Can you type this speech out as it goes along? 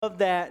Of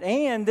that.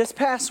 And this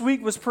past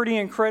week was pretty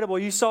incredible.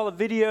 You saw the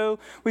video.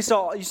 You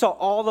saw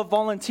all the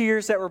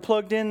volunteers that were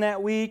plugged in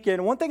that week.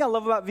 And one thing I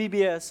love about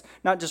VBS,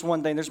 not just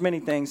one thing, there's many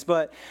things,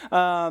 but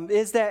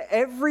is that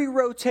every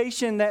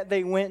rotation that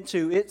they went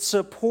to, it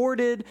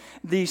supported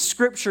the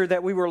scripture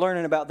that we were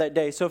learning about that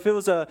day. So if it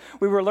was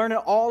we were learning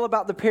all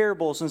about the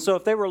parables. And so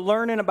if they were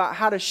learning about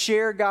how to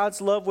share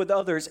God's love with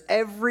others,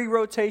 every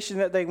rotation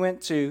that they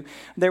went to,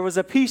 there was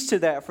a piece to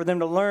that for them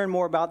to learn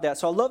more about that.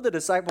 So I love the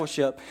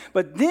discipleship.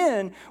 But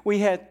then we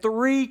had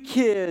 3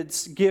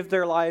 kids give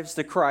their lives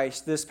to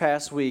Christ this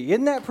past week.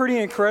 Isn't that pretty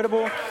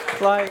incredible?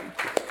 Like,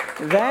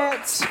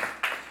 that's...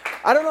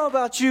 I don't know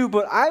about you,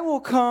 but I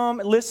will come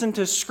and listen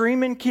to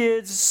screaming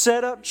kids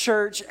set up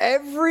church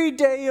every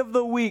day of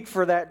the week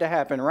for that to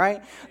happen,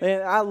 right?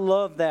 And I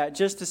love that,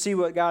 just to see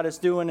what God is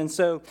doing. And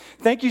so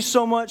thank you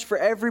so much for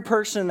every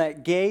person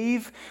that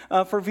gave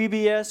for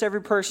VBS,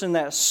 every person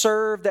that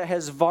served, that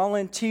has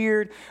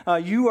volunteered.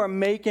 You are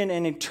making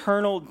an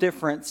eternal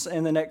difference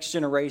in the next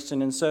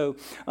generation. And so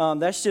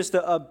that's just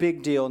a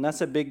big deal, and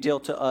that's a big deal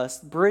to us.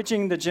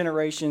 Bridging the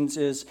generations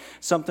is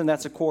something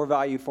that's a core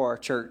value for our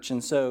church.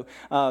 And so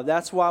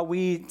that's why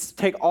we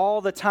take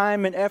all the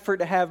time and effort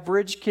to have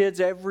Bridge Kids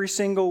every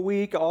single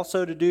week,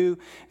 also to do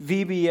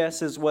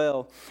VBS as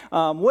well.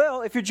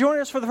 Well, if you're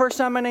joining us for the first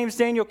time, my name is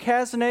Daniel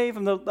Cazenave.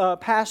 I'm the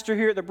pastor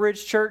here at the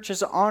Bridge Church.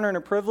 It's an honor and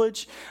a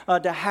privilege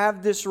to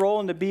have this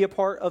role and to be a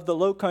part of the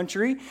Low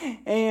Country.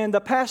 And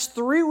the past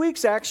 3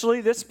 weeks,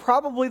 actually, this is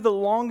probably the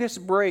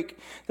longest break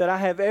that I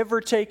have ever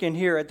taken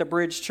here at the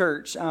Bridge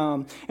Church.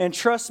 And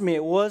trust me,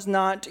 it was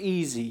not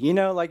easy. You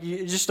know, like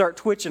you just start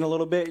twitching a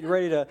little bit.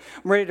 I'm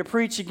ready to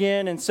preach again.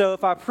 And so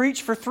if I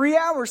preach for 3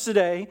 hours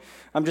today,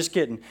 I'm just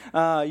kidding.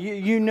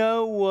 You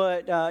know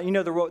what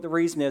the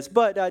reason is.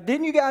 But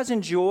didn't you guys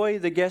enjoy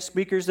the guest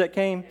speakers that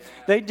came?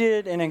 They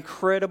did an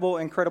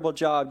incredible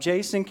job.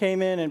 Jason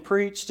came in and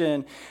preached,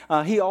 and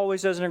he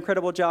always does an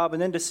incredible job.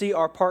 And then to see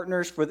our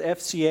partners with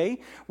FCA,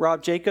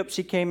 Rob Jacobs,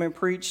 he came and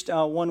preached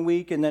 1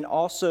 week, and then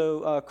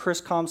also Chris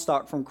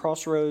Comstock from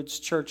Crossroads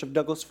Church of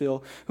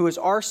Douglasville, who is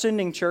our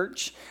sending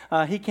church.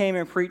 He came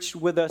and preached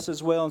with us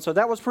as well, and so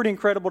that was pretty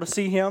incredible to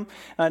see him.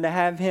 To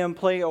have him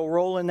play a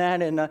role in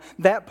that, and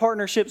that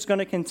partnership is going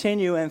to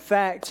continue. In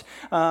fact,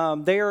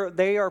 they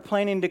are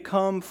planning to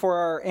come for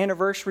our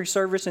anniversary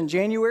service in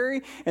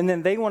January, and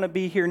then they want to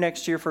be here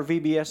next year for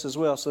VBS as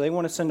well. So they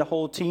want to send a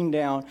whole team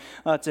down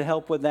to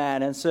help with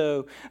that, and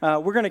so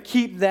we're going to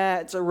keep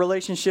that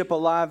relationship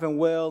alive and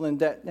well, and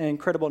that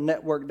incredible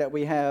network that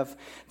we have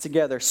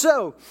together.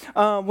 So,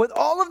 with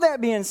all of that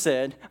being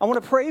said, I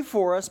want to pray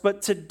for us.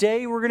 But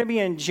today we're going to be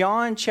in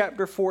John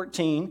chapter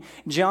 14.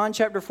 John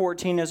chapter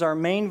 14 is our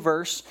main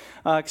verse.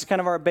 It's kind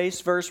of our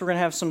base verse. We're going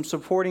to have some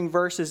supporting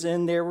verses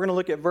in there. We're going to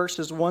look at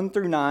verses 1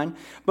 through 9.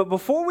 But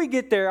before we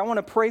get there, I want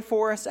to pray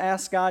for us,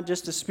 ask God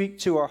just to speak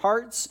to our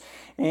hearts.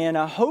 And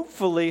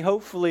hopefully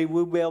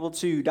we'll be able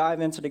to dive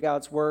into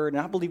God's Word.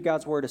 And I believe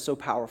God's Word is so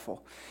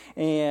powerful.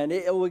 And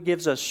it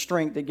gives us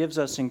strength. It gives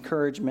us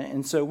encouragement.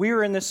 And so we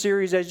are in this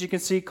series, as you can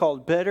see,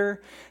 called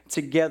Better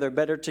Together. And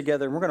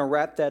we're going to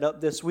wrap that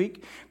up this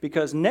week,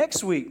 because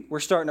next week we're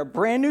starting a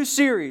brand new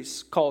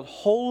series called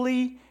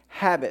Holy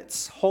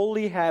Habits.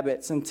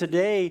 And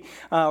today,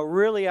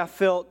 really, I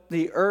felt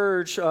the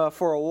urge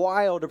for a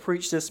while to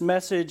preach this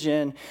message,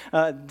 and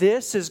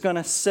this is going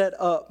to set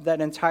up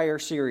that entire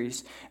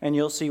series, and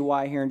you'll see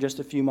why here in just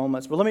a few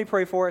moments. But let me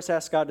pray for us,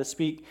 ask God to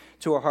speak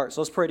to our hearts.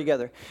 So let's pray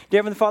together. Dear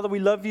Heavenly Father, we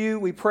love you,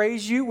 we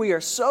praise you, we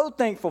are so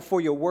thankful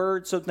for your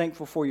word, so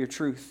thankful for your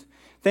truth.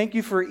 Thank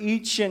you for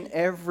each and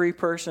every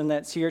person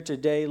that's here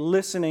today,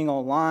 listening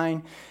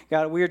online.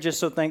 God, we are just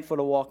so thankful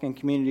to walk in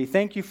community.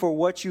 Thank you for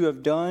what you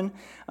have done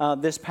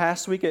this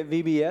past week at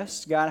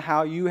VBS. God,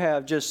 how you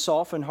have just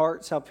softened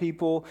hearts, how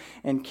people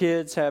and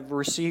kids have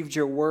received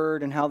your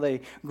word and how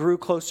they grew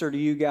closer to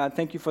you, God.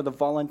 Thank you for the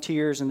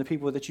volunteers and the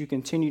people that you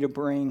continue to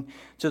bring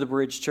to the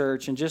Bridge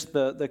Church, and just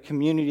the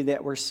community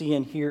that we're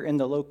seeing here in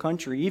the Low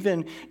Country,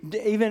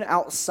 even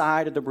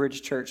outside of the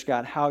Bridge Church,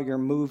 God, how you're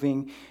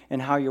moving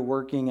and how you're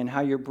working and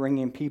how you're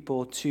bringing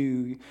people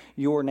to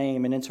your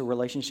name and into a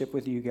relationship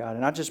with you, God.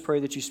 And I just pray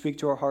that you speak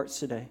to our hearts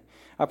today.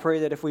 I pray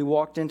that if we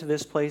walked into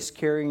this place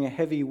carrying a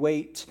heavy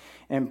weight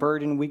and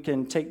burden, we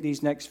can take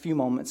these next few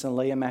moments and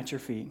lay them at your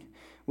feet.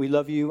 We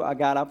love you,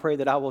 God. I pray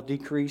that I will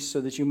decrease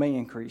so that you may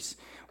increase.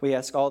 We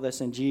ask all this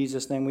in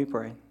Jesus' name we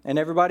pray. And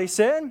everybody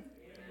said...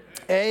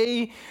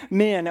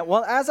 Amen.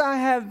 Well, as I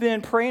have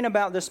been praying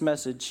about this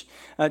message,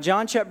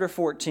 John chapter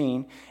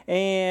 14,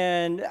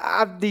 and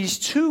these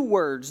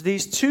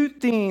two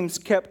themes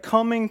kept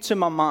coming to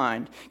my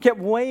mind, kept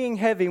weighing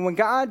heavy. When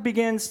God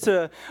begins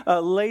to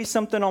lay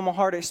something on my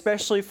heart,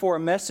 especially for a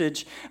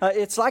message,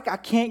 it's like I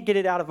can't get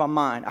it out of my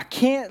mind. I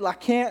can't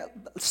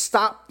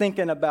stop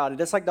thinking about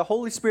it. It's like the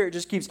Holy Spirit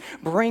just keeps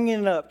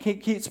bringing it up,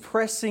 keeps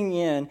pressing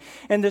in.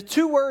 And the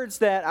two words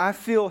that I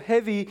feel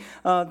heavy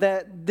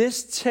that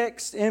this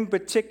text in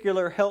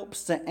particular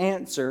helps to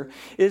answer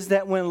is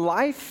that when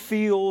life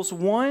feels,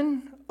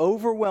 one,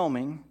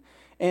 overwhelming,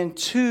 and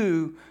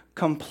two,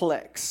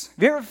 complex?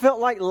 Have you ever felt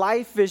like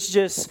life is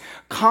just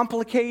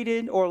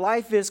complicated or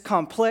life is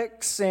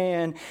complex?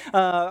 And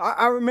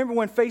I remember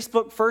when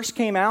Facebook first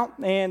came out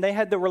and they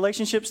had the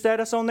relationship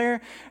status on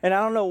there, and I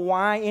don't know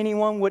why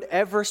anyone would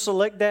ever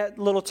select that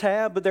little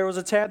tab, but there was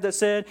a tab that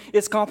said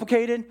it's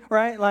complicated,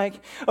 right?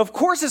 Like, of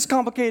course it's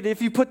complicated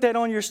if you put that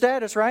on your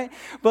status, right?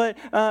 But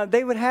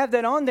they would have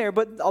that on there.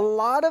 But a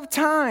lot of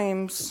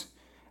times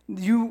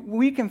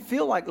we can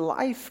feel like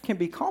life can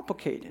be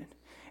complicated.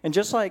 And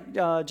just like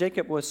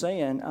Jacob was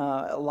saying,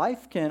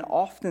 life can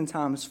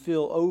oftentimes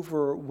feel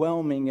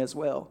overwhelming as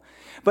well.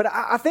 But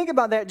I think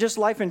about that, just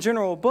life in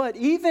general. But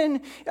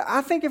even,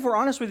 I think if we're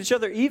honest with each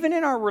other, even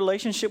in our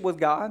relationship with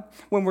God,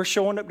 when we're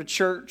showing up to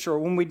church or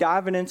when we're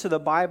diving into the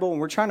Bible and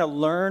we're trying to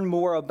learn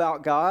more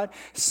about God,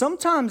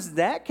 sometimes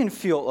that can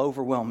feel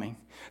overwhelming.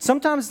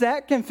 Sometimes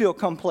that can feel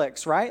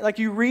complex, right? Like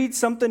you read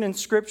something in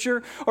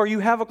Scripture or you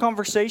have a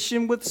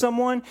conversation with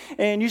someone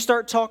and you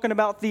start talking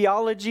about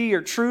theology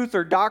or truth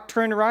or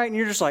doctrine, right? And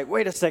you're just like,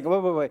 wait a second,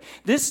 wait.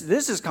 This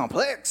is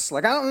complex.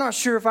 Like I'm not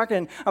sure if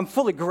I'm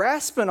fully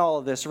grasping all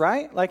of this,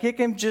 right? Like it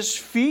can just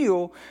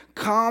feel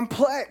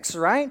complex,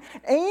 right?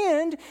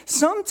 And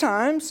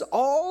sometimes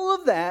all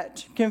of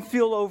that can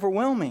feel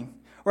overwhelming.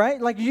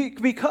 Right? Like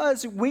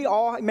because we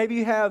all, maybe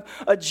you have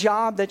a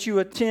job that you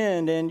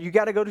attend and you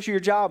got to go to your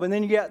job and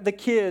then you got the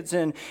kids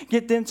and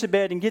get them to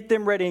bed and get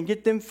them ready and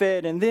get them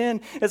fed. And then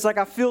it's like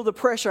I feel the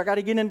pressure. I got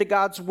to get into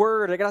God's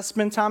word. I got to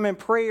spend time in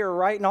prayer,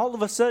 right? And all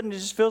of a sudden it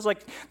just feels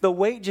like the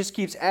weight just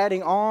keeps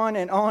adding on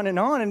and on and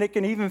on. And it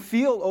can even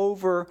feel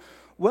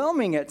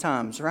overwhelming at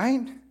times,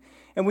 right?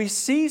 And we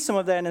see some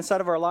of that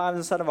inside of our lives,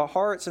 inside of our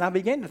hearts. And I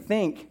began to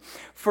think,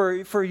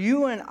 for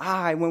you and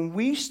I, when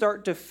we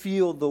start to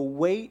feel the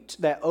weight,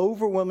 that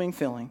overwhelming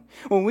feeling,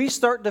 when we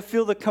start to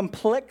feel the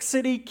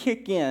complexity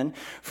kick in,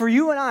 for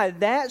you and I,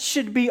 that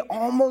should be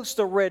almost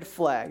a red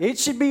flag. It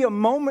should be a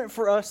moment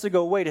for us to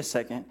go, wait a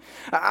second.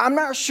 I'm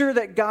not sure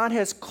that God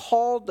has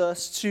called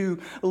us to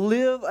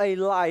live a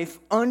life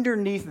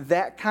underneath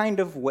that kind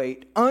of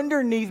weight,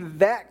 underneath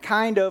that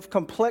kind of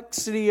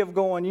complexity of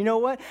going, you know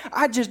what?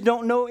 I just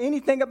don't know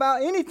anything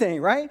about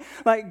anything, right?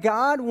 Like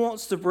God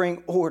wants to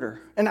bring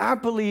order. And I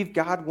believe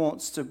God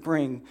wants to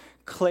bring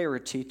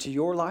clarity to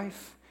your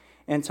life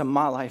and to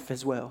my life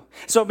as well.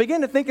 So I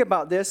begin to think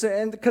about this,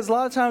 and because a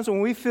lot of times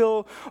when we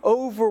feel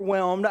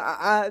overwhelmed,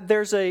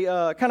 there's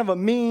a kind of a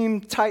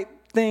meme type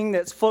thing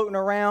that's floating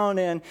around,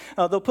 and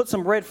they'll put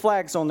some red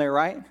flags on there,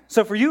 right?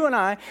 So for you and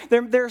I,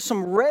 there are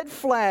some red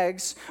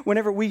flags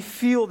whenever we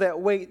feel that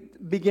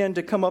weight begin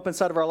to come up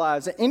inside of our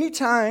lives.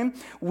 Anytime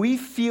we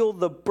feel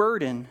the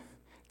burden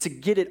to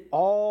get it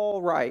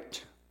all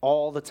right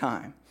all the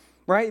time.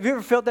 Right? Have you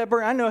ever felt that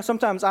burden? I know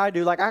sometimes I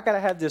do. Like I gotta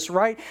have this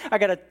right. I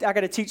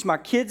gotta teach my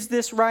kids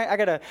this right.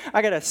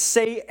 I gotta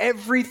say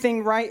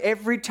everything right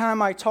every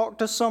time I talk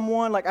to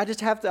someone. Like I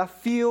have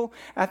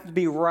to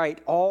be right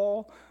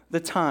all the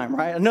time,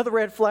 right? Another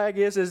red flag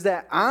is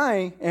that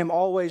I am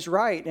always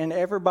right and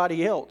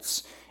everybody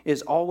else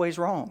is always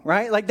wrong,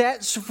 right? Like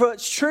that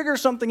triggers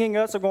something in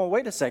us of going,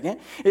 wait a second,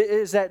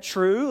 is that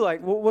true?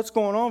 Like what's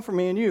going on for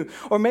me and you?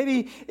 Or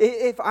maybe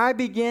if I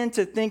begin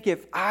to think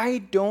if I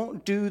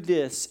don't do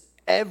this,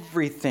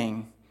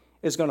 everything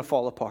is going to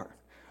fall apart.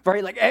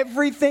 Right? Like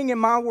everything in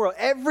my world,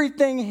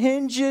 everything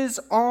hinges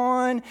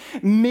on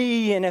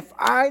me. And if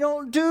I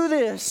don't do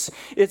this,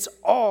 it's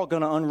all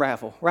going to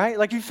unravel, right?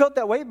 Like you felt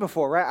that weight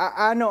before, right?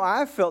 I know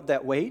I felt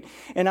that weight.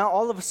 And now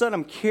all of a sudden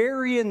I'm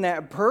carrying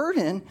that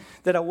burden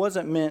that I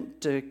wasn't meant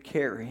to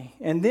carry.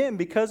 And then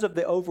because of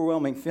the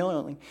overwhelming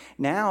feeling,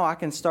 now I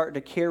can start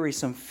to carry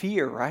some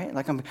fear, right?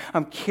 Like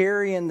I'm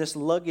carrying this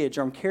luggage,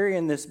 or I'm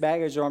carrying this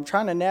baggage, or I'm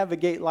trying to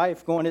navigate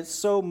life going, it's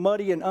so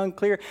muddy and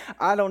unclear.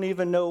 I don't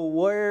even know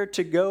where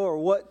to go or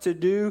what to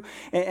do,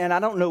 and I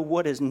don't know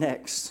what is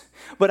next.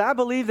 But I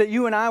believe that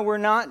you and I, we're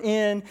not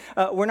in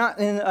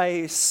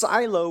a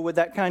silo with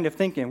that kind of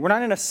thinking. We're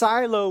not in a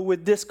silo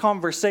with this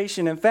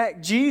conversation. In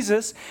fact,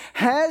 Jesus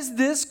has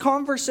this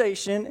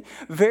conversation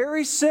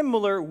very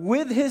similar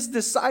with his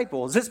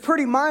disciples. It's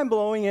pretty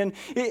mind-blowing, and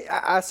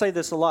I say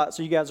this a lot,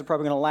 so you guys are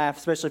probably going to laugh,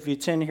 especially if you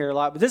attend here a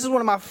lot. But this is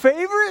one of my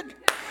favorite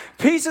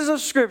pieces of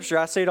Scripture.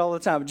 I say it all the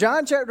time.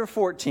 John chapter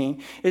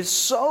 14 is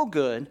so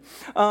good,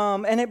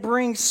 and it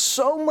brings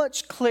so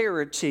much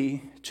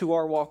clarity to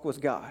our walk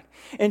with God.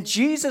 And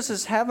Jesus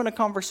is having a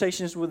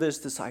conversation with his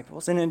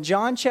disciples. And in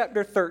John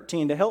chapter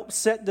 13, to help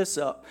set this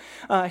up,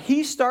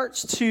 he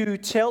starts to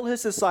tell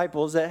his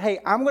disciples that, hey,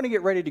 I'm going to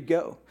get ready to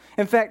go.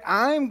 In fact,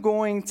 I'm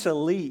going to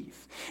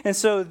leave. And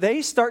so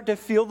they start to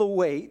feel the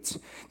weight,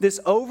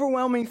 this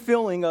overwhelming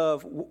feeling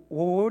of, well,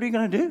 what are you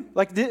going to do?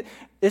 Like,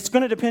 it's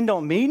going to depend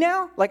on me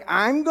now? Like,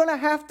 I'm going to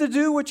have to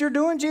do what you're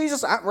doing,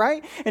 Jesus,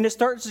 right? And it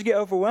starts to get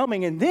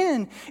overwhelming. And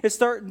then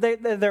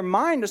their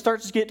mind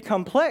starts to get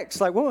complex.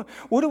 Like, well,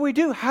 what do we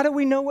do? How do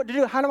we know what to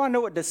do? How do I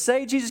know what to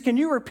say? Jesus, can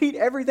you repeat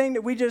everything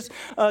that we just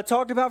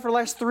talked about for the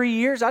last 3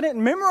 years? I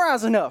didn't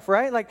memorize enough,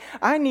 right? Like,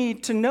 I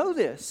need to know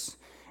this.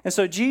 And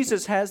so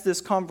Jesus has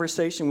this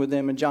conversation with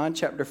them in John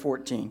chapter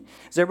 14.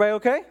 Is everybody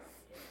okay?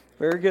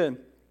 Very good.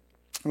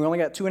 We only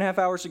got 2.5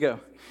 hours to go.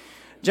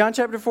 John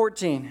chapter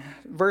 14,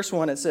 verse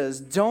 1, it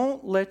says,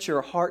 "Don't let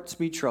your hearts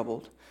be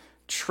troubled.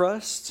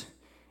 Trust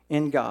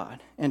in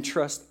God and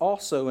trust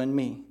also in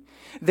me.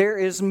 There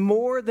is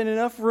more than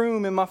enough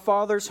room in my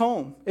Father's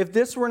home. If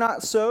this were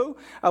not so,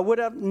 I would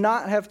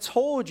not have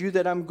told you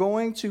that I'm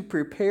going to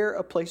prepare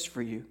a place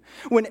for you.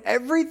 When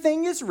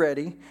everything is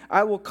ready,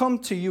 I will come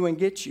to you and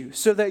get you,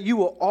 so that you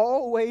will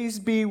always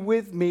be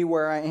with me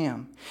where I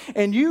am.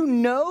 And you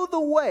know the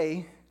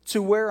way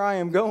to where I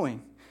am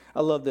going."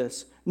 I love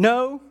this.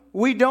 "No,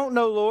 we don't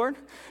know, Lord,"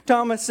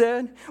 Thomas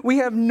said. "We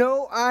have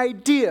no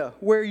idea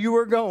where you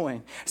are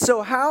going.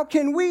 So how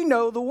can we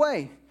know the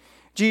way?"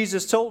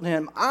 Jesus told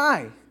him,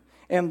 "I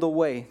am the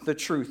way, the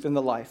truth, and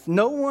the life.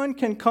 No one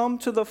can come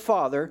to the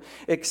Father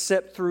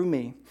except through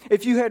me.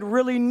 If you had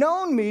really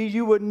known me,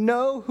 you would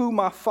know who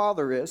my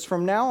Father is.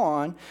 From now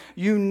on,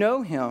 you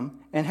know him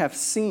and have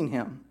seen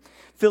him."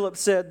 Philip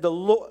said,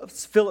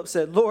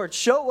 "Lord,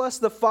 show us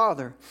the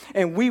Father,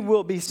 and we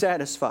will be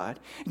satisfied."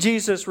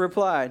 Jesus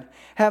replied,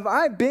 "Have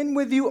I been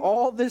with you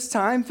all this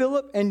time,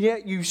 Philip, and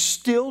yet you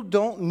still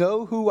don't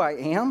know who I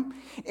am?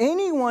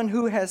 Anyone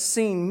who has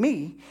seen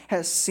me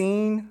has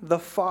seen the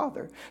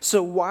Father.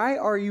 So why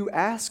are you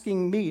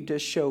asking me to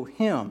show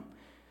him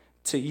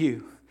to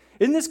you?"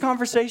 Isn't this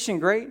conversation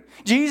great?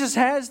 Jesus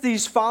has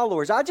these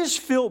followers. I just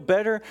feel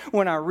better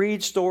when I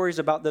read stories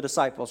about the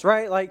disciples,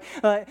 right? Like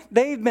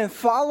they've been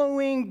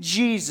following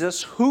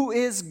Jesus, who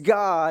is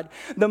God,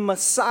 the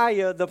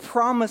Messiah, the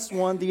promised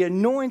one, the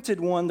anointed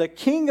one, the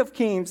King of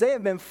Kings. They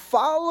have been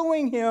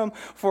following him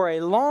for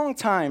a long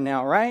time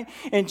now, right?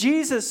 And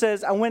Jesus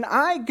says, when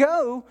I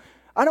go,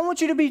 I don't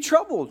want you to be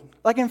troubled.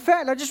 Like, in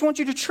fact, I just want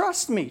you to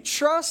trust me.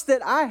 Trust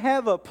that I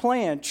have a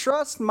plan.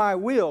 Trust my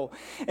will.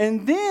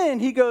 And then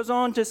he goes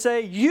on to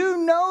say, you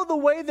know the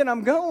way that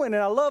I'm going.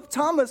 And I love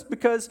Thomas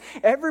because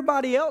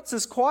everybody else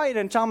is quiet.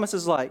 And Thomas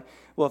is like,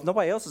 well, if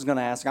nobody else is going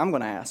to ask, I'm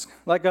going to ask.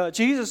 Like,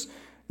 Jesus,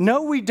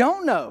 no, we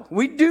don't know.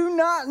 We do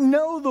not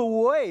know the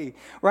way,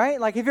 right?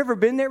 Like, have you ever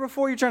been there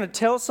before? You're trying to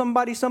tell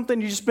somebody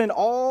something. You just spend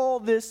all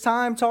this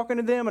time talking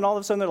to them. And all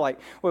of a sudden they're like,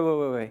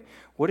 wait.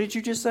 What did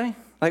you just say?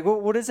 Like,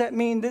 what does that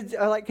mean?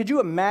 Like, could you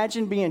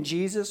imagine being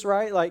Jesus,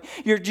 right? Like,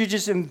 you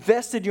just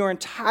invested your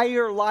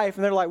entire life,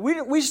 and they're like,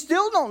 we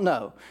still don't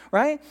know,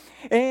 right?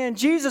 And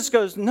Jesus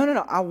goes,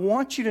 no, I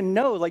want you to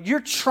know. Like, you're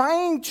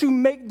trying to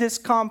make this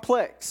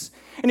complex.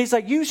 And he's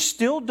like, you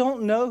still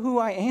don't know who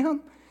I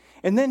am?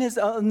 And then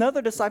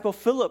another disciple,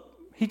 Philip,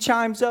 he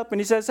chimes up and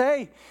he says,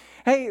 Hey,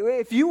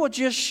 if you will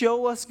just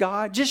show us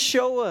God, just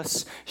show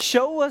us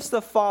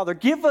the Father.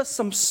 Give us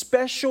some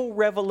special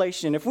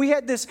revelation. If we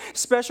had this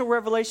special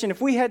revelation, if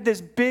we had this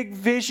big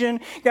vision,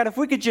 God, if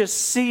we could just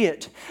see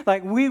it,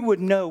 like we would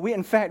know. We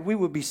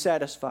would be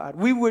satisfied.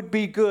 We would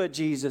be good,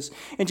 Jesus.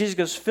 And Jesus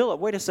goes, Philip,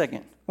 wait a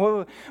second.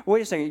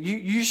 Wait a second.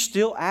 You're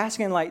still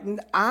asking, like,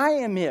 I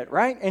am it,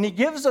 right? And he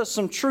gives us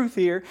some truth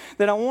here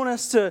that I want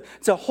us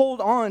to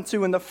hold on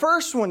to. And the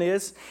first one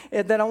is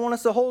that I want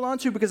us to hold on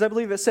to because I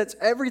believe it sets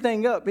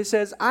everything up. It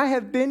says, I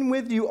have been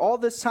with you all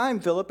this time,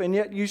 Philip, and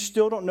yet you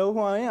still don't know who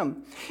I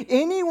am.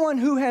 Anyone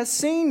who has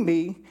seen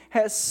me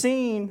has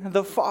seen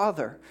the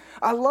Father.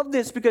 I love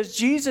this because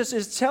Jesus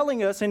is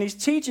telling us and he's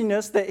teaching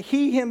us that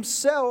he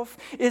himself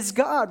is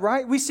God,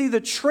 right? We see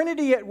the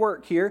Trinity at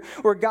work here,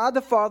 where God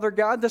the Father,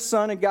 God the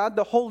Son, and God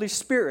the Holy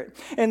Spirit.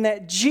 And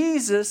that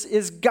Jesus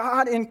is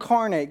God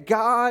incarnate,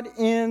 God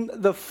in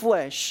the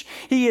flesh.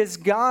 He is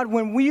God.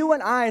 When you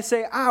and I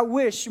say, I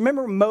wish,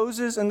 remember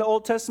Moses in the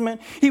Old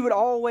Testament? He would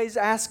always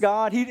ask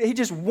God. He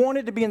just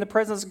wanted to be in the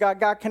presence of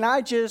God. God, can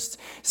I just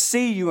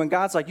see you? And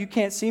God's like, you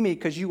can't see me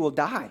because you will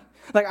die.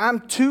 Like,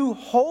 I'm too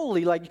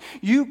holy. Like,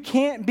 you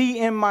can't be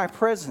in my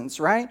presence,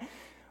 right?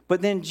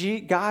 But then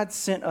God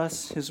sent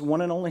us his one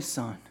and only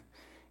Son.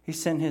 He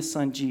sent his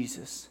Son,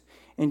 Jesus.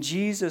 And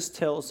Jesus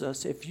tells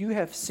us, if you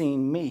have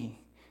seen me,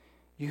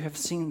 you have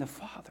seen the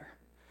Father.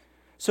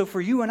 So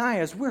for you and I,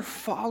 as we're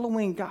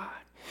following God,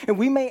 and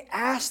we may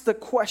ask the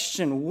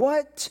question,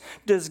 what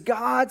does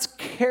God's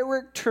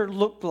character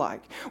look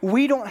like?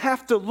 We don't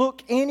have to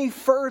look any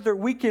further.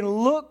 We can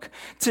look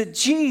to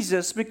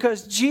Jesus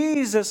because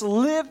Jesus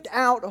lived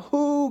out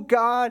who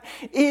God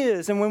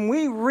is. And when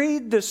we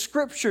read the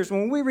scriptures,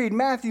 when we read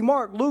Matthew,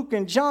 Mark, Luke,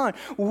 and John,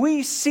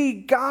 we see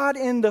God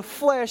in the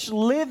flesh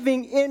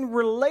living in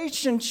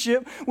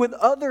relationship with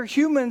other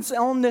humans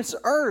on this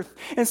earth.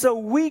 And so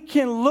we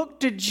can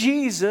look to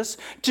Jesus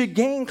to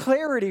gain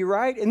clarity,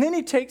 right? And then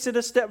he takes it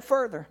a step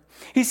further.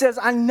 He says,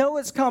 I know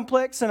it's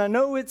complex and I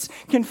know it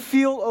can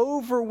feel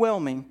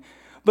overwhelming.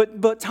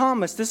 But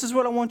Thomas, this is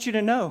what I want you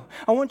to know.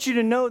 I want you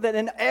to know that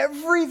in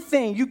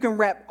everything you can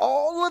wrap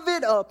all of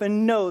it up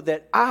and know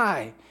that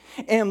I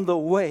am the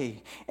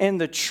way and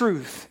the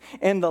truth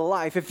and the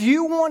life. If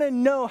you want to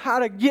know how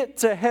to get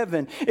to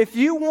heaven, if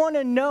you want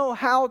to know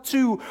how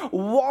to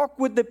walk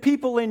with the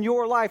people in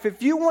your life,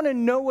 if you want to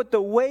know what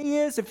the way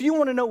is, if you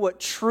want to know what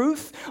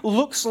truth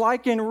looks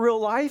like in real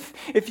life,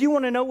 if you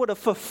want to know what a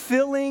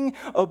fulfilling,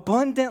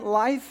 abundant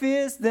life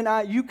is, then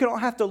you don't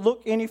have to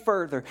look any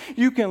further.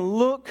 You can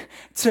look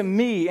to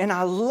me. And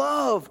I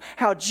love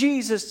how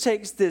Jesus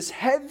takes this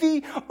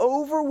heavy,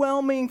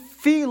 overwhelming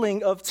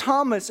feeling of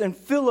Thomas and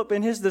Philip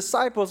and his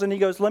disciples, and he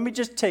goes, let me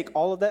just take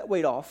all of that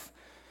weight off,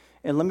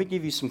 and let me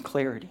give you some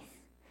clarity.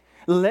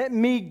 Let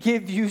me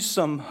give you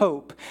some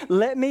hope.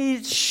 Let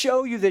me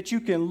show you that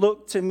you can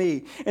look to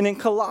me. And in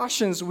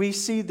Colossians, we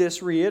see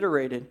this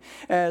reiterated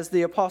as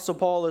the Apostle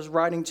Paul is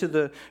writing to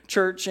the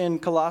church in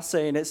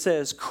Colossae, and it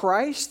says,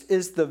 Christ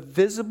is the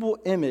visible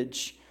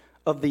image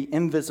of the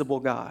invisible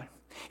God.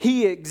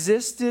 He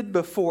existed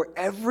before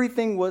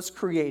everything was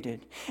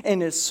created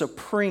and is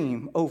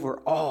supreme over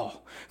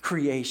all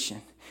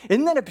creation.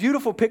 Isn't that a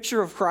beautiful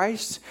picture of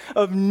Christ?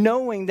 Of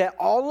knowing that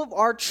all of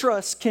our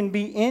trust can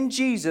be in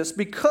Jesus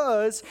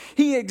because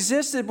He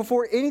existed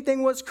before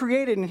anything was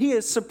created and He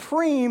is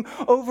supreme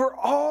over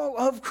all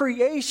of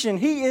creation.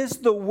 He is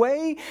the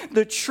way,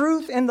 the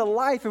truth, and the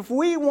life. If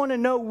we want to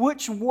know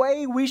which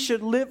way we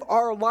should live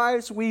our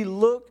lives, we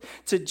look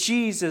to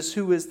Jesus,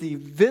 who is the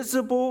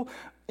visible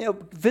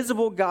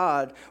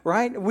God,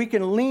 right? We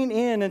can lean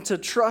in and to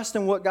trust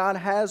in what God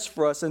has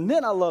for us. And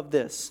then I love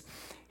this.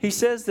 He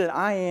says that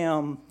I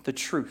am the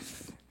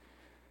truth.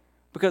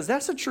 Because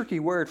that's a tricky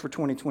word for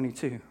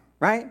 2022,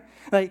 right?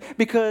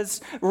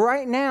 Because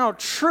right now,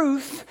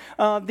 truth,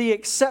 the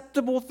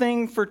acceptable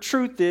thing for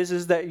truth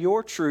is that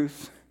your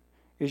truth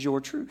is your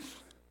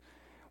truth.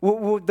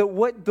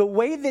 The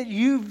way that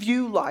you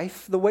view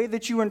life, the way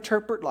that you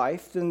interpret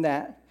life, then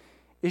that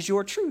is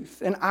your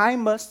truth. And I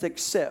must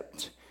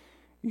accept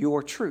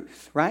your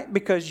truth, right?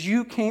 Because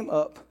you came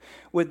up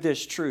with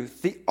this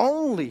truth. The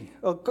only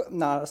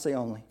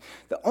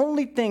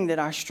thing that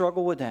I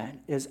struggle with that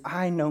is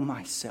I know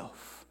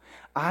myself.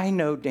 I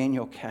know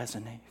Daniel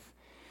Cazenave.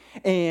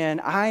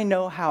 And I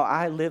know how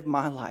I live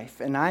my life.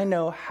 And I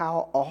know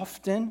how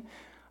often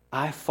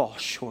I fall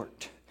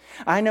short.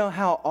 I know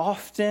how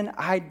often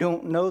I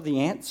don't know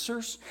the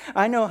answers.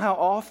 I know how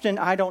often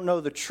I don't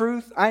know the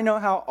truth. I know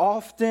how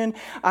often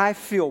I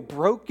feel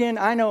broken.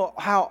 I know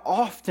how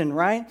often,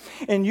 right?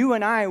 And you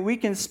and I, we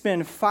can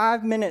spend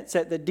 5 minutes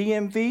at the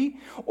DMV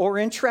or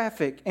in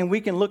traffic, and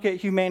we can look at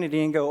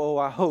humanity and go, oh,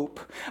 I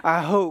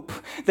hope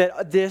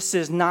that this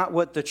is not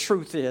what the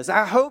truth is.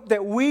 I hope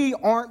that we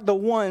aren't the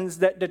ones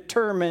that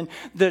determine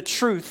the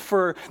truth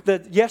for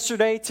the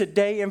yesterday,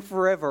 today, and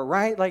forever,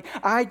 right? Like,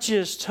 I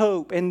just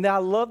hope, and I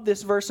love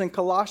this verse in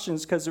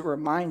Colossians because it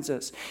reminds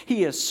us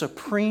He is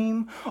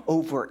supreme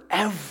over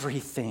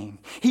everything.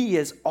 He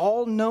is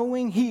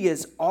all-knowing. He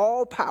is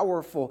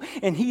all-powerful.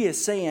 And He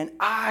is saying,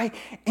 I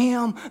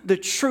am the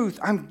truth.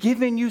 I'm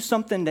giving you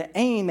something to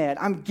aim at.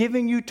 I'm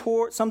giving you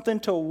something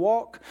to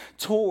walk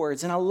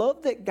towards. And I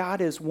love that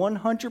God is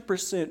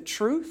 100%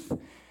 truth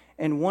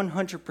and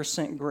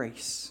 100%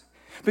 grace.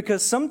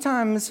 Because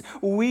sometimes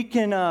we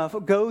can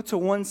go to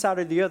one side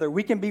or the other.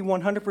 We can be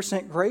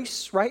 100%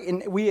 grace, right?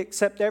 And we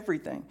accept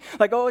everything.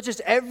 Like, oh,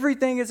 just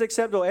everything is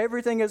acceptable.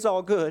 Everything is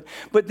all good.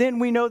 But then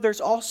we know there's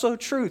also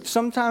truth.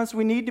 Sometimes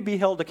we need to be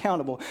held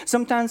accountable.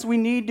 Sometimes we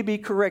need to be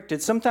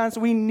corrected. Sometimes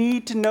we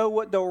need to know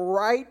what the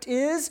right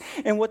is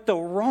and what the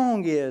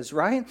wrong is,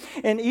 right?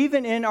 And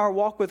even in our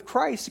walk with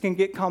Christ, it can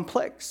get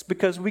complex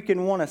because we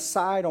can want to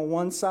side on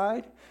one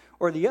side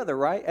or the other,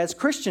 right? As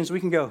Christians,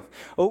 we can go,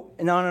 oh,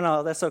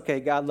 no, that's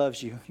okay. God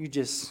loves you.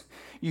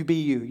 You be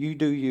you. You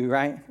do you,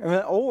 right?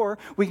 Or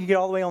we can get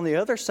all the way on the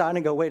other side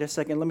and go, wait a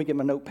second, let me get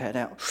my notepad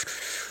out.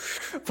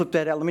 Flip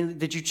that out.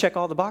 Did you check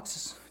all the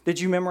boxes? Did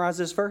you memorize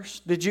this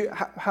verse?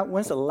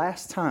 When's the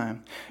last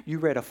time you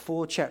read a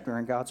full chapter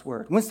in God's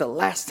Word? When's the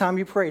last time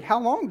you prayed?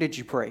 How long did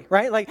you pray,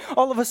 right? Like,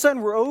 all of a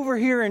sudden, we're over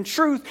here in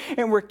truth,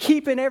 and we're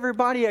keeping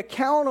everybody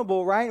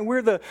accountable, right? And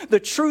we're the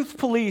truth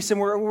police, and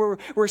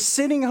we're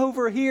sitting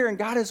over here, and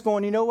God is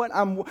going, you know what?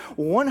 I'm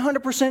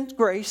 100%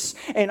 grace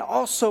and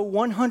also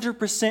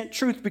 100%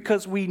 truth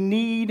because we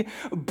need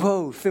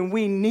both, and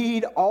we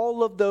need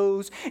all of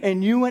those,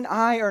 and you and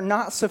I are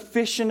not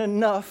sufficient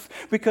enough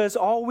because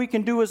all we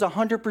can do is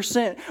 100%.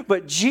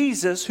 But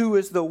Jesus, who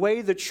is the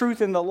way, the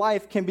truth, and the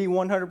life, can be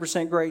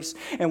 100% grace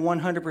and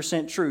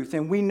 100% truth.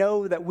 And we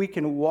know that we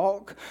can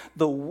walk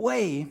the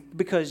way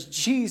because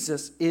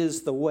Jesus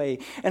is the way.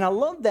 And I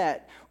love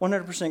that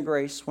 100%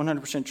 grace,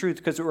 100% truth,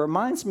 because it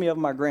reminds me of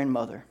my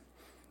grandmother.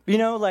 You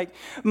know, like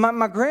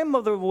my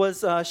grandmother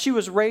she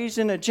was raised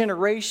in a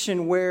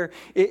generation where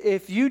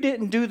if you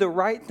didn't do the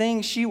right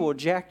thing, she will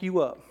jack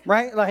you up,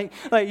 right? Like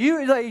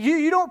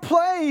you don't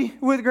play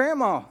with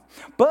grandma.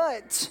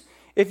 But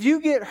if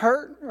you get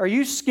hurt or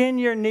you skin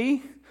your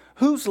knee,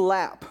 whose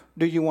lap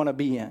do you want to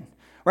be in,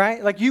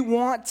 right? Like, you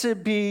want to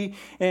be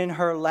in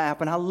her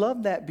lap. And I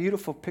love that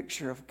beautiful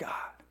picture of God.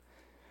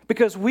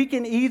 Because we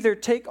can either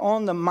take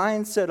on the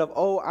mindset of,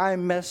 oh, I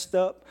messed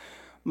up.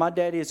 My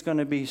daddy is going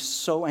to be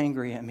so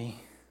angry at me.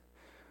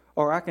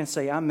 Or I can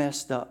say, I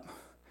messed up.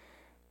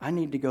 I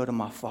need to go to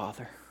my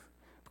Father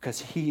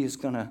because He is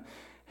going to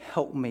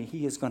help me.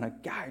 He is going to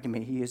guide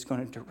me. He is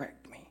going to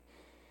direct me.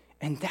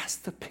 And that's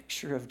the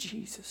picture of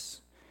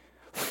Jesus.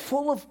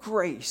 Full of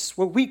grace,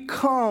 where we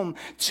come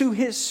to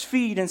His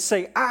feet and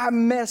say, I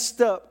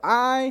messed up.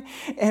 I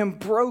am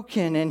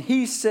broken. And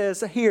He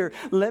says, here,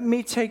 let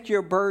me take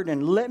your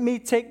burden. Let me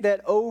take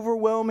that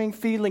overwhelming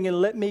feeling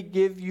and let me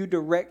give you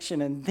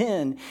direction. And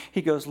then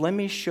He goes, let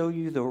me show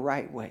you the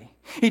right way.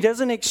 He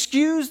doesn't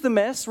excuse the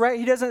mess, right?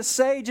 He doesn't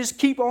say, just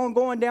keep on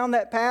going down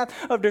that path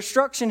of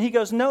destruction. He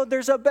goes, no,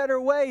 there's a better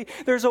way.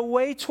 There's a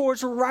way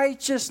towards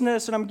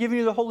righteousness. And I'm giving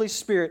you the Holy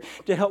Spirit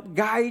to help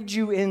guide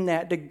you in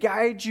that, to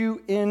guide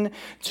you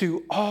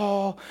into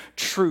all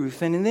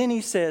truth. And then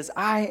He says,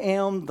 I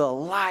am the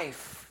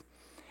life.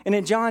 And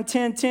in John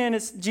 10:10,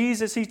 it's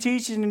Jesus, He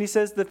teaches, and He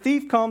says, the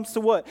thief comes to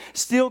what?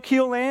 Steal,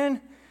 kill,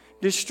 and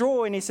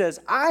destroy. And He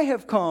says, I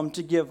have come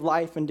to give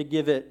life and to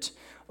give it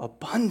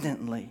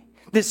abundantly.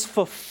 This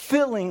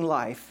fulfilling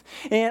life.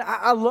 And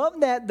I love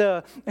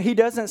that He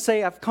doesn't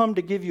say, I've come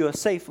to give you a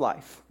safe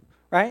life,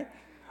 right?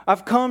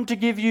 I've come to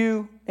give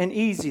you an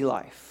easy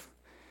life.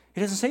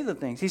 He doesn't say the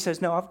things. He says,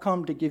 no, I've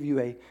come to give you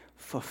a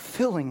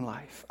fulfilling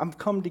life. I've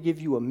come to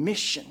give you a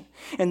mission.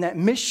 And that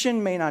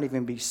mission may not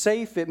even be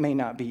safe. It may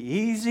not be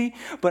easy,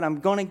 but I'm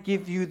going to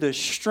give you the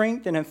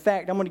strength. And in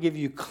fact, I'm going to give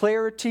you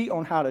clarity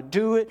on how to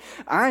do it.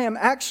 I am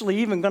actually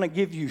even going to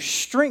give you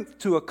strength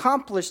to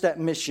accomplish that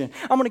mission.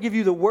 I'm going to give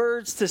you the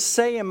words to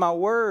say in my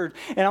word.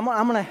 And I'm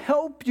going to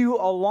help you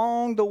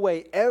along the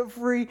way,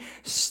 every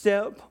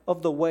step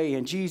of the way.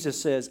 And Jesus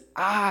says,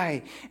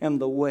 I am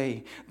the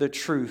way, the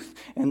truth,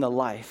 and the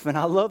life. And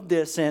I love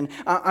this. And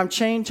I'm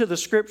chained to the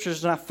scriptures.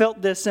 And I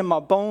felt this in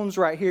my bones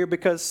right here,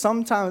 because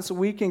sometimes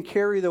we can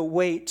carry the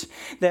weight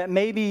that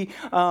maybe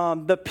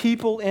the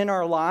people in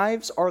our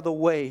lives are the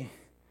way,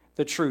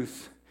 the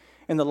truth,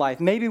 and the life.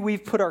 Maybe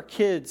we've put our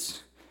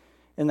kids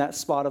in that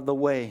spot of the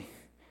way,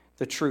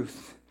 the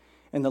truth,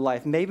 and the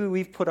life. Maybe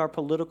we've put our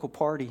political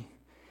party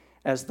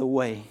as the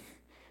way,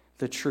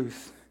 the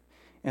truth,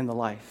 and the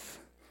life.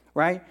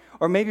 Right?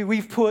 Or maybe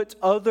we've put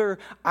other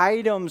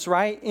items,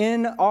 right,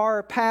 in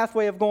our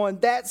pathway of going,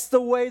 that's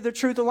the way, the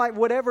truth, and life.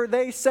 Whatever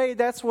they say,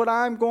 that's what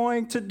I'm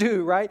going to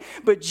do, right?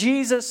 But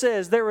Jesus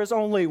says there is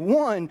only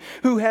one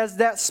who has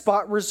that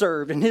spot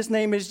reserved, and His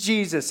name is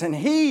Jesus. And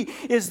He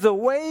is the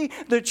way,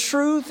 the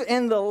truth,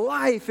 and the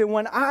life. And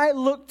when I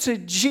look to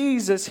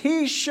Jesus,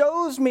 He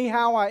shows me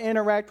how I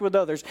interact with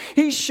others.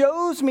 He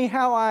shows me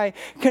how I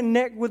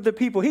connect with the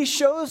people. He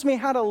shows me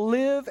how to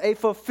live a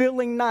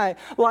fulfilling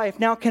life.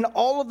 Now, can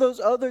all of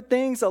those other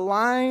things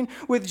align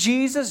with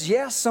Jesus?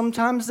 Yes,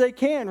 sometimes they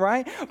can,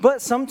 right?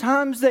 But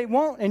sometimes they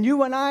won't. And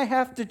you and I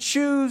have to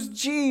choose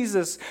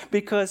Jesus,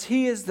 because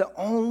He is the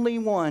only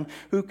one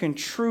who can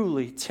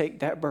truly take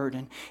that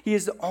burden. He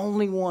is the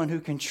only one who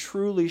can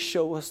truly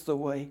show us the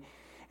way.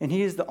 And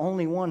He is the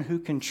only one who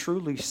can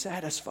truly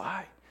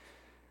satisfy.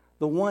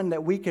 The one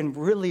that we can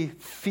really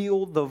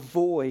feel the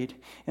void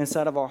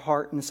inside of our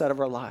heart, inside of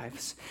our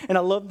lives. And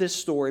I love this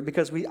story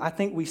because I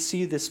think we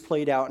see this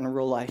played out in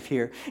real life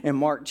here in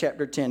Mark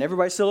chapter 10.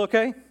 Everybody still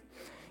okay?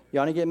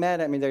 Y'all didn't get mad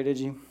at me there, did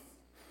you?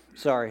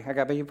 Sorry, I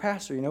got to be your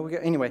pastor, you know.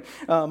 Anyway,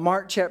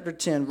 Mark chapter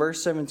 10,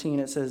 verse 17,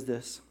 it says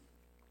this.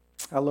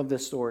 I love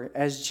this story.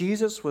 As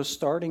Jesus was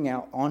starting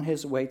out on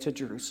His way to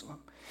Jerusalem,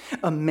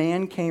 a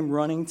man came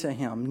running to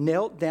Him,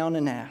 knelt down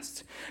and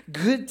asked,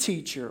 "Good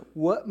teacher,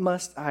 what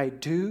must I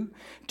do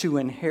to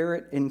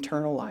inherit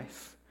eternal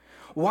life?"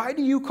 "Why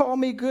do you call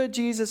me good?"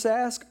 Jesus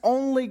asked.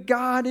 "Only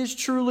God is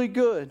truly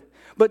good.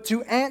 But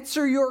to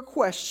answer your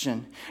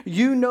question,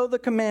 you know the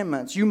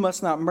commandments. You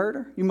must not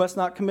murder. You must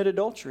not commit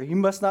adultery. You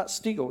must not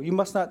steal. You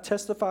must not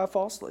testify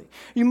falsely.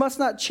 You must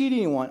not cheat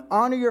anyone.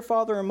 Honor your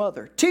father and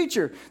mother."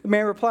 "Teacher," the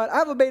man replied,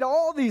 "I've obeyed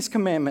all these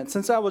commandments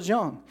since I was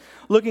young."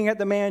 Looking at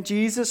the man,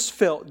 Jesus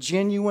felt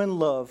genuine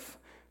love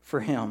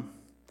for him.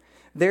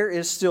 "There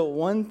is still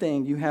one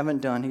thing you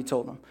haven't done," He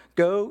told him.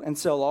 "Go and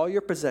sell all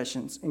your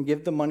possessions and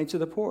give the money to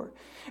the poor,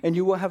 and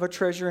you will have a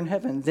treasure in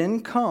heaven.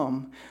 Then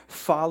come,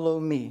 follow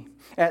me."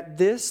 At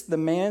this, the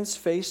man's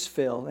face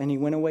fell, and he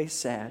went away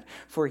sad,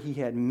 for he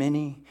had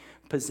many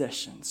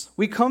possessions.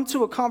 We come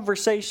to a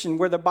conversation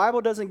where the Bible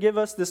doesn't give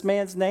us this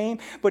man's name,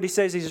 but he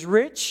says he's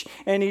rich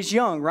and he's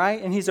young,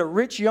 right? And he's a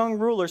rich young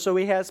ruler, so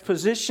he has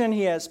position,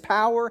 he has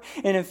power,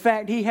 and in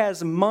fact, he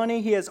has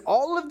money. He has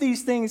all of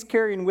these things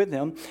carrying with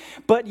him,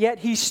 but yet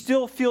he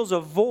still feels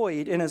a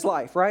void in his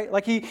life, right?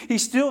 Like he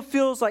still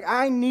feels like,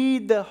 I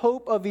need the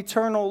hope of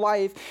eternal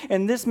life.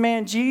 And this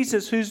man,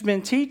 Jesus, who's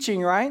been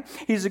teaching, right?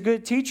 He's a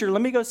good teacher.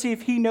 Let me go see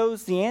if he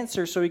knows the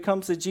answer. So he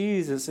comes to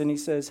Jesus and he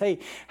says, "Hey,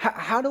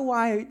 how do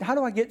I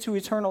get to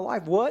eternal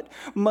life? What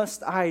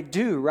must I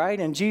do?" Right?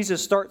 And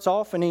Jesus starts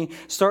off and He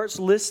starts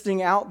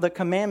listing out the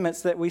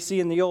commandments that we see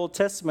in the Old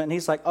Testament. And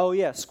He's like, "Oh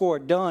yeah, score,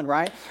 done,"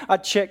 right? I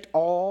checked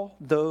all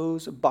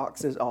those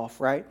boxes off,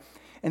 right?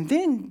 And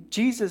then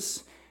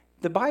Jesus,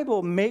 the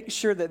Bible makes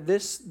sure that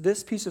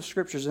this piece of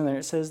scripture is in there.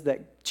 It says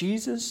that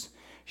Jesus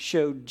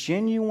showed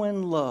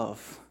genuine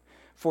love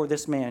for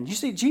this man. You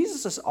see,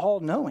 Jesus is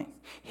all-knowing.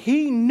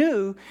 He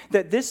knew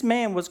that this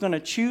man was going to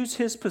choose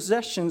his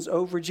possessions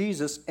over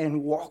Jesus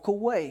and walk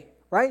away,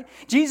 right?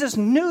 Jesus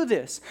knew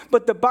this,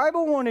 but the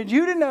Bible wanted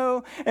you to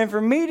know and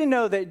for me to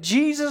know that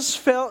Jesus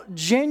felt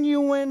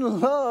genuine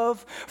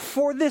love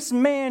for this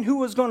man who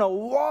was going to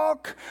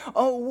walk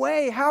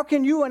away. How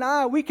can you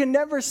and we can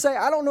never say,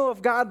 I don't know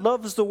if God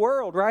loves the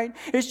world, right?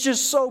 It's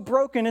just so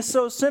broken. It's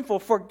so sinful.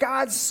 For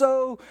God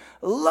so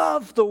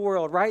loved the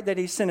world, right? That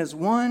he sent his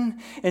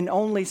one and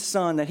only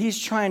son, that he's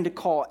trying to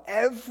call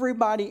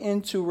everybody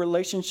into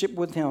relationship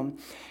with him.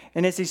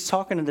 And as he's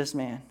talking to this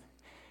man,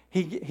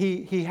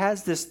 He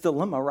has this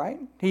dilemma, right?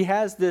 He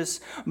has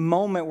this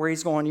moment where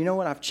he's going, you know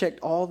what, I've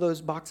checked all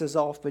those boxes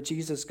off, but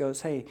Jesus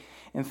goes, hey,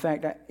 in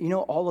fact,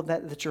 all of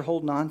that you're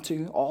holding on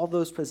to, all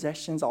those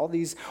possessions, all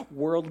these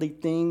worldly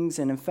things,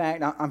 and in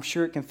fact, I'm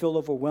sure it can feel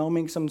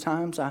overwhelming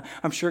sometimes.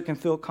 I'm sure it can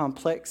feel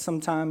complex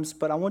sometimes,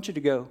 but I want you to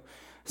go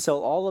sell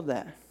all of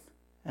that,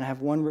 and I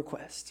have one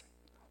request.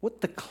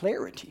 What the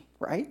clarity,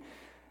 right?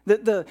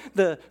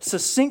 The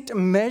succinct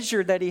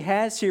measure that he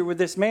has here with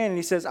this man, and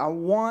he says, I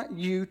want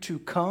you to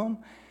come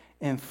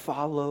and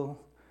follow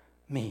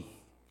me.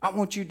 I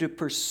want you to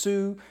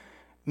pursue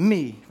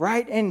me,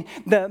 right? And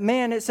the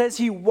man, it says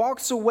he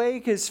walks away,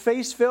 his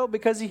face fell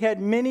because he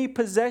had many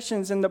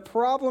possessions. And the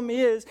problem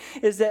is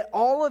that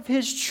all of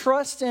his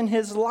trust in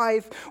his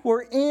life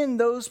were in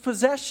those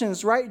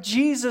possessions, right?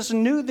 Jesus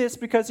knew this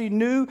because he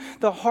knew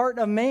the heart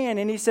of man.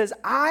 And he says,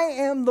 I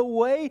am the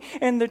way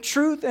and the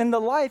truth and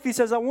the life. He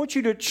says, I want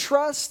you to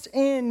trust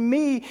in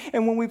me.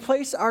 And when we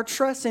place our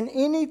trust in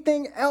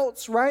anything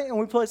else, right? And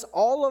we place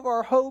all of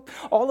our hope,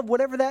 all of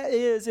whatever that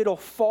is, it'll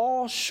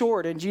fall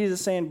short. And Jesus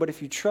is saying, but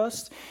if you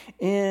trust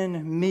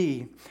in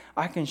me,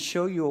 I can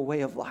show you a way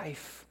of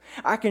life.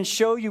 I can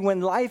show you when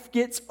life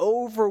gets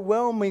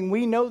overwhelming.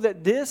 We know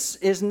that this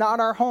is not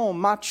our home.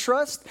 My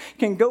trust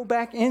can go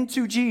back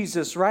into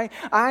Jesus, right?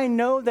 I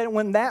know that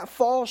when that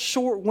falls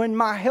short, when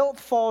my health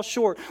falls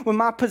short, when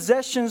my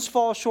possessions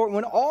fall short,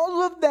 when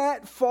all of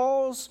that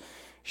falls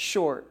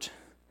short,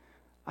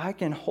 I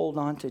can hold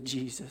on to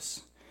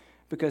Jesus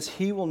because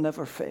he will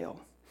never fail.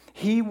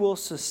 He will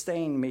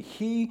sustain me.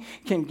 He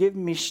can give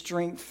me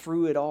strength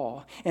through it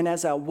all. And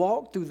as I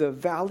walk through the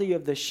valley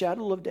of the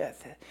shadow of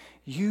death,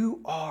 you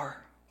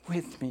are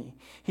with me.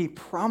 He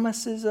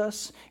promises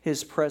us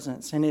his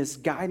presence and his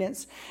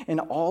guidance and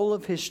all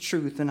of his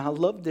truth. And I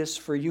love this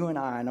for you and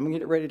I. And I'm going to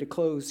get ready to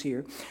close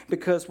here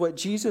because what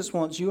Jesus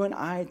wants you and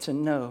I to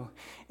know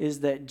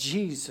is that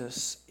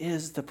Jesus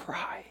is the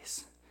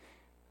prize.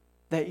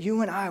 That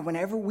you and I,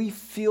 whenever we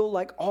feel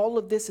like all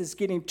of this is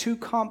getting too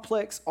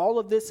complex, all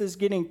of this is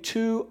getting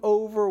too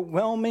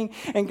overwhelming,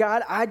 and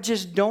God, I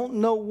just don't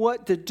know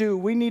what to do,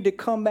 we need to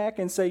come back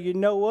and say, you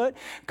know what?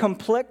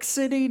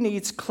 Complexity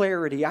needs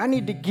clarity. I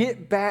need to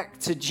get back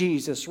to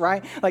Jesus,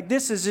 right? Like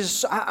this is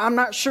just, I'm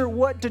not sure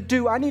what to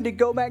do. I need to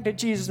go back to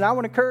Jesus, and I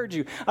want to encourage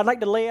you. I'd like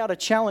to lay out a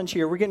challenge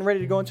here. We're getting ready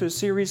to go into a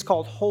series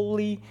called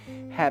Holy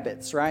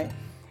Habits, right?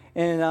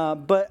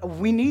 And but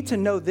we need to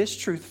know this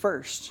truth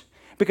first.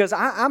 Because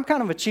I'm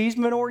kind of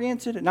achievement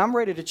oriented and I'm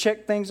ready to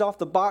check things off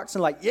the box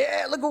and like,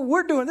 yeah, look what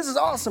we're doing. This is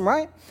awesome,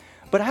 right?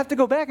 But I have to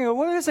go back and go,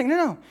 wait a second,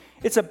 no.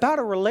 It's about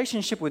a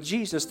relationship with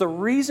Jesus. The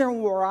reason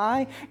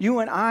why you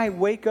and I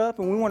wake up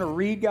and we want to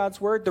read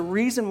God's word, the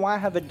reason why I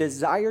have a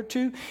desire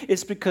to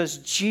is because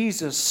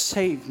Jesus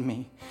saved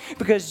me.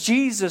 Because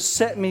Jesus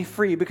set me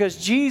free. Because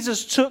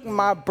Jesus took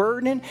my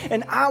burden.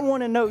 And I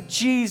want to know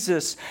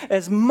Jesus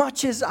as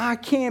much as I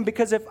can.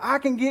 Because if I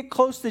can get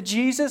close to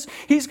Jesus,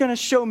 he's going to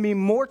show me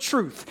more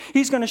truth.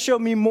 He's going to show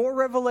me more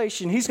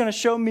revelation. He's going to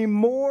show me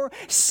more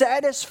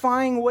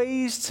satisfying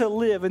ways to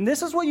live. And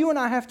this is what you and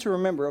I have to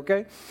remember,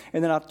 okay?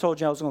 And then I've told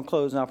you I was going to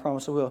close, and I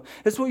promise I will.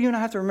 This is what you and I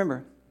have to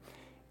remember.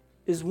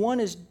 Is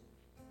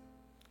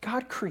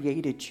God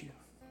created you.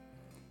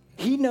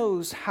 He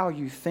knows how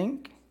you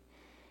think.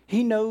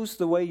 He knows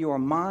the way your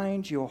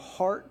mind, your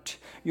heart,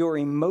 your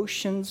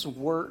emotions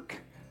work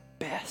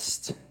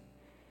best.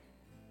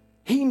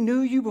 He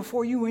knew you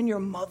before you were in your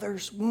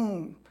mother's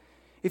womb.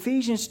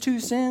 Ephesians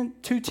 2:10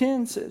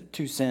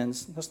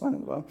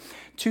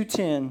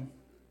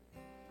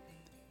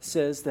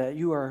 says that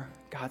you are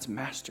God's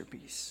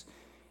masterpiece.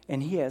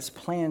 And he has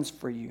plans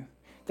for you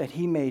that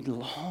he made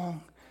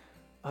long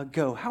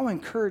ago. How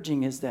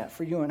encouraging is that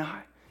for you and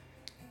I?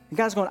 And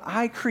God's going,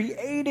 I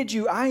created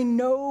you. I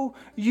know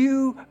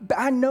you.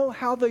 I know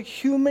how the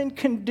human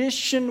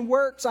condition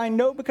works. I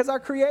know because I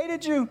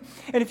created you.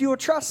 And if you will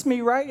trust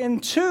me, right?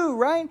 And two,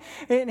 right?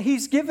 And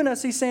he's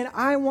saying,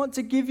 I want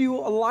to give you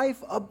a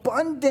life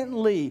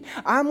abundantly.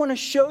 I want to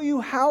show you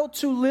how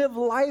to live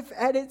life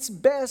at its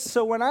best.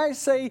 So when I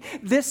say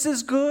this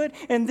is good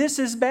and this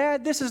is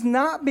bad, this is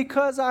not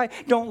because I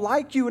don't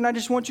like you and I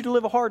just want you to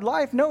live a hard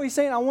life. No, he's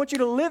saying, I want you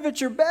to live at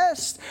your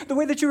best, the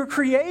way that you were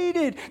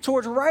created,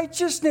 towards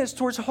righteousness,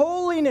 towards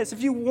holiness.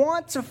 If you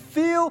want to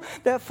feel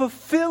that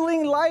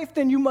fulfilling life,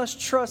 then you must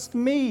trust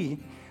me,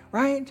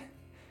 right?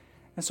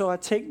 And so I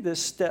take the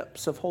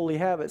steps of holy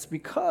habits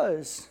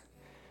because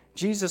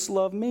Jesus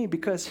loved me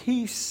because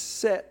he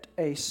set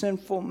a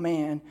sinful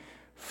man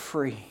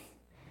free.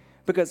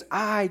 Because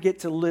I get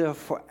to live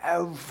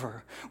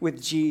forever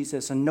with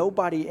Jesus. And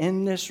nobody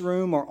in this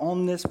room or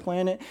on this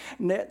planet,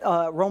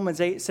 Romans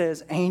 8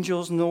 says,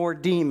 angels nor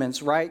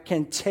demons, right,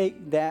 can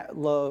take that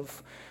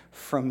love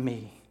from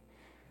me.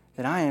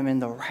 That I am in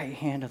the right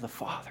hand of the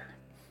Father.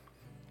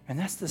 And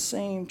that's the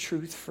same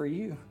truth for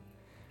you.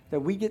 That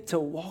we get to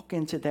walk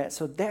into that.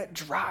 So that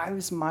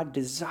drives my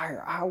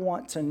desire. I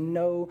want to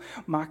know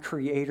my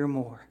Creator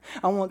more.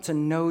 I want to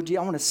know, I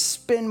want to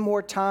spend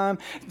more time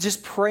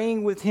just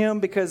praying with Him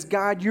because,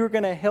 God, you're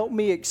going to help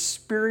me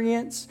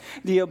experience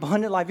the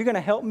abundant life. You're going to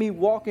help me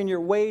walk in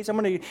your ways. I'm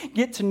going to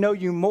get to know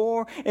you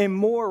more and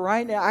more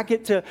right now. I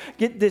get to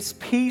get this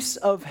piece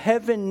of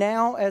heaven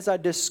now as I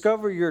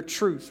discover your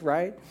truth,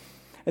 right?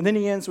 And then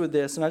he ends with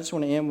this, and I just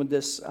want to end with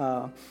this,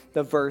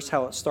 the verse,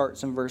 how it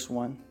starts in verse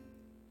 1.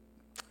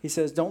 He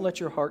says, don't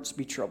let your hearts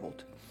be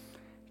troubled.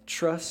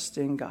 Trust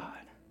in God.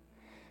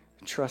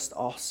 Trust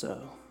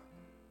also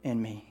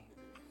in me.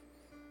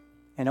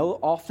 And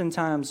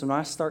oftentimes when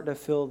I start to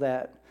feel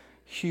that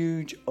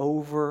huge,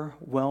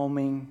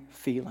 overwhelming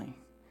feeling,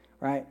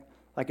 right?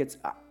 Like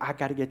I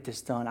got to get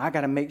this done. I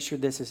got to make sure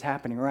this is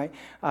happening, right?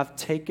 I've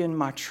taken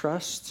my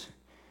trust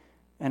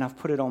and I've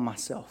put it on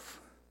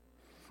myself.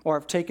 Or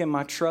I've taken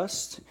my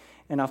trust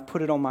and I've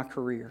put it on my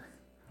career.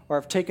 Or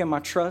I've taken my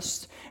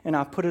trust and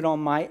I've put it on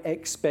my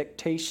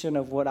expectation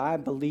of what I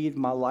believe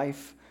my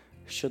life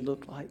should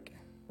look like,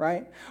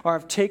 right? Or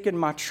I've taken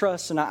my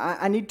trust and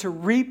I need to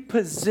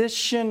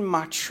reposition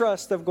my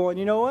trust of going,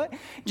 you know what?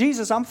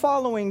 Jesus, I'm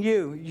following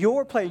you.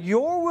 Your plan,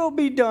 your will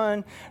be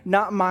done,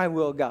 not my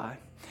will, God.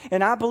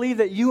 And I believe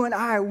that you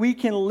and we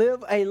can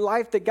live a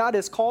life that God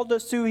has called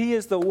us to. He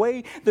is the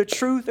way, the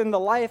truth, and the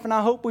life. And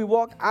I hope we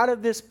walk out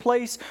of this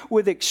place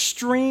with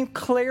extreme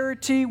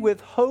clarity, with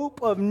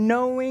hope of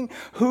knowing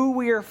who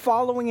we are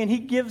following. And He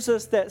gives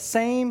us that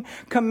same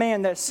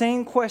command, that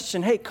same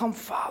question. Hey, come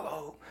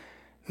follow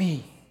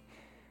me.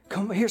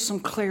 Come, here's some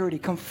clarity.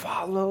 Come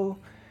follow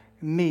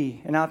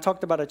me. And I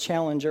talked about a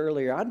challenge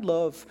earlier. I'd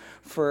love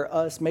for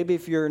us, maybe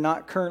if you're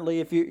not currently,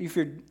 if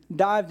you're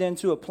dived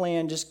into a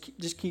plan,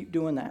 just keep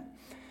doing that.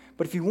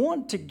 But if you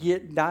want to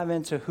dive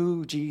into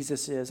who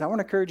Jesus is, I want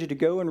to encourage you to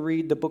go and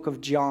read the book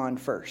of John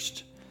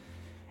first.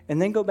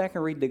 And then go back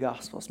and read the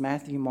Gospels,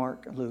 Matthew,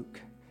 Mark, Luke.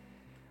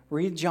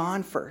 Read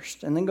John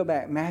first, and then go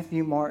back,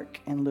 Matthew,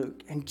 Mark, and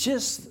Luke. And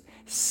just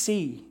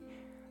see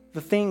the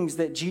things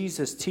that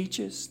Jesus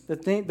teaches,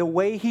 the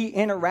way He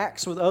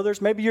interacts with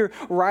others. Maybe you're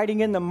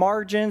writing in the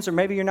margins, or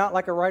maybe you're not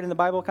like a write in the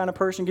Bible kind of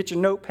person. Get your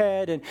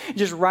notepad and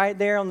just write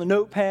there on the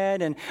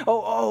notepad. And,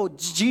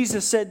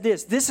 Jesus said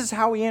this. This is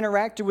how He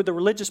interacted with the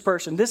religious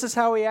person. This is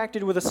how He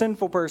acted with a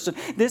sinful person.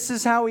 This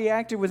is how He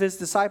acted with His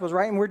disciples,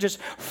 right? And we're just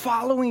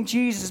following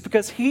Jesus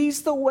because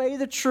He's the way,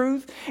 the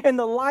truth, and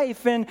the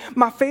life. And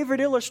my favorite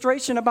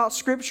illustration about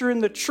Scripture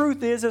and the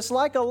truth is it's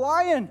like a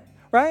lion,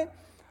 right?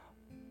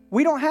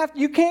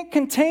 You can't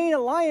contain a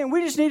lion.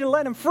 We just need to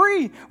let him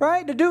free,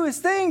 right? To do his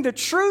thing. The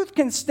truth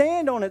can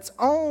stand on its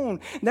own.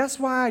 That's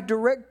why I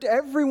direct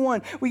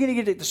everyone. We got to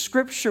get to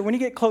Scripture. We need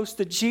to get close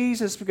to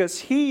Jesus because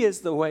He is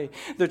the way,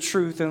 the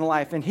truth, and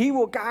life. And He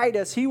will guide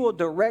us. He will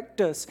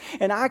direct us.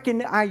 And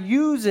I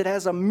use it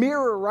as a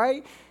mirror,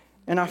 right?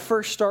 And I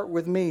first start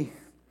with me.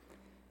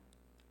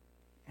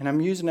 And I'm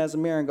using it as a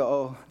mirror and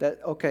go,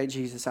 okay,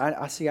 Jesus,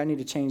 I see I need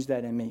to change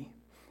that in me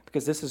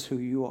because this is who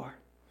you are.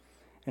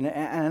 And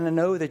I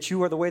know that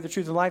you are the way, the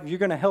truth, and life. You're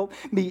going to help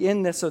me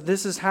in this. So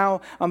this is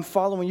how I'm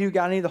following you,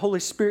 God. I need the Holy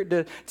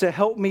Spirit to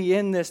help me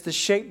in this, to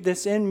shape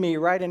this in me,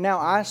 right? And now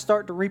I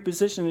start to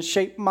reposition and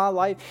shape my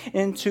life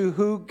into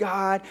who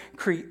God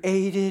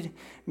created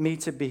me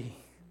to be.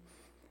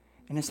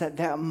 And it's at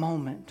that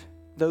moment,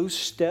 those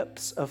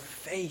steps of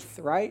faith,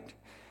 right?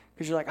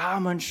 Because you're like,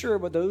 I'm unsure,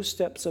 but those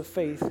steps of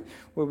faith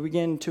where we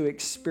begin to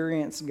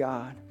experience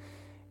God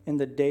in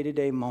the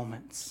day-to-day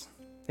moments.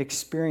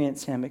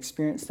 Experience Him,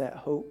 experience that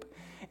hope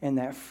and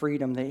that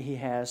freedom that He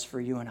has for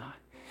you and I.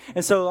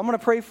 And so I'm going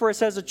to pray for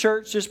us as a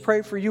church. Just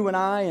pray for you and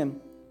I. And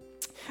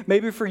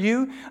maybe for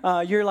you,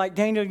 you're like,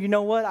 Daniel, you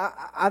know what?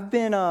 I've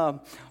been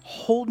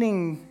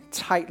holding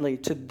tightly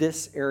to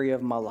this area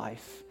of my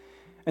life.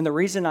 And the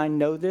reason I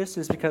know this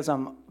is because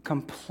I'm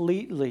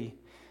completely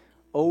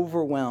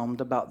overwhelmed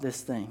about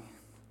this thing.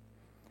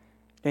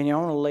 Daniel,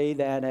 I want to lay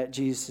that at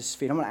Jesus'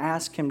 feet. I'm going to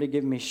ask Him to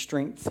give me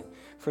strength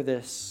for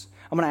this.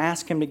 I'm going to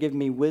ask Him to give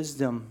me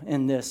wisdom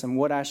in this and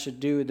what I should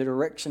do, the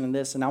direction in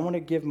this. And I want to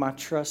give my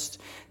trust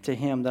to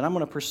Him, that I'm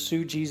going to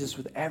pursue Jesus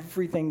with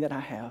everything that I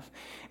have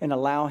and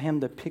allow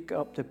Him to pick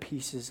up the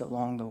pieces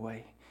along the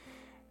way.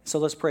 So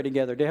let's pray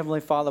together. Dear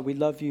Heavenly Father, we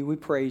love you. We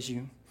praise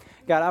you.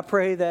 God, I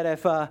pray that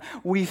if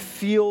we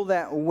feel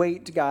that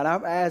weight,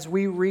 God, as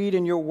we read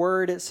in your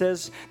word, it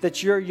says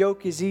that your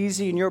yoke is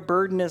easy and your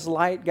burden is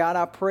light. God,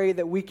 I pray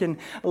that we can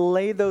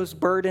lay those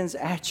burdens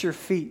at your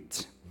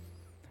feet.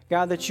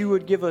 God, that you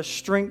would give us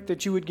strength,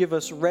 that you would give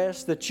us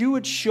rest, that you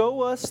would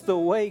show us the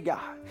way,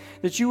 God,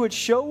 that you would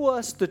show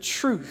us the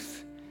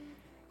truth,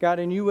 God,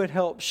 and you would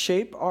help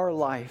shape our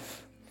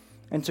life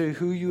and to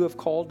who you have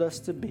called us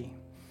to be.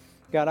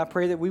 God, I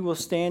pray that we will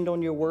stand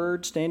on your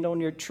word, stand on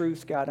your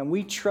truth, God, and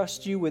we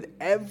trust you with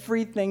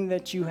everything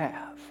that you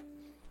have.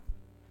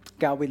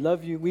 God, we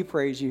love you. We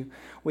praise you.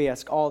 We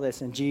ask all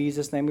this in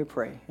Jesus' name we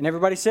pray. And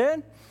everybody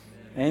said,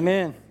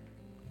 Amen.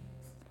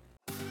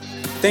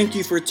 Thank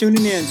you for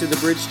tuning in to the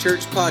Bridge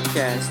Church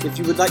podcast. If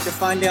you would like to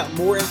find out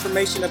more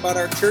information about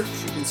our church,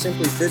 you can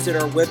simply visit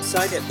our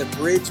website at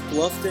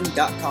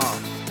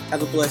thebridgebluffton.com.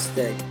 Have a blessed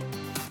day.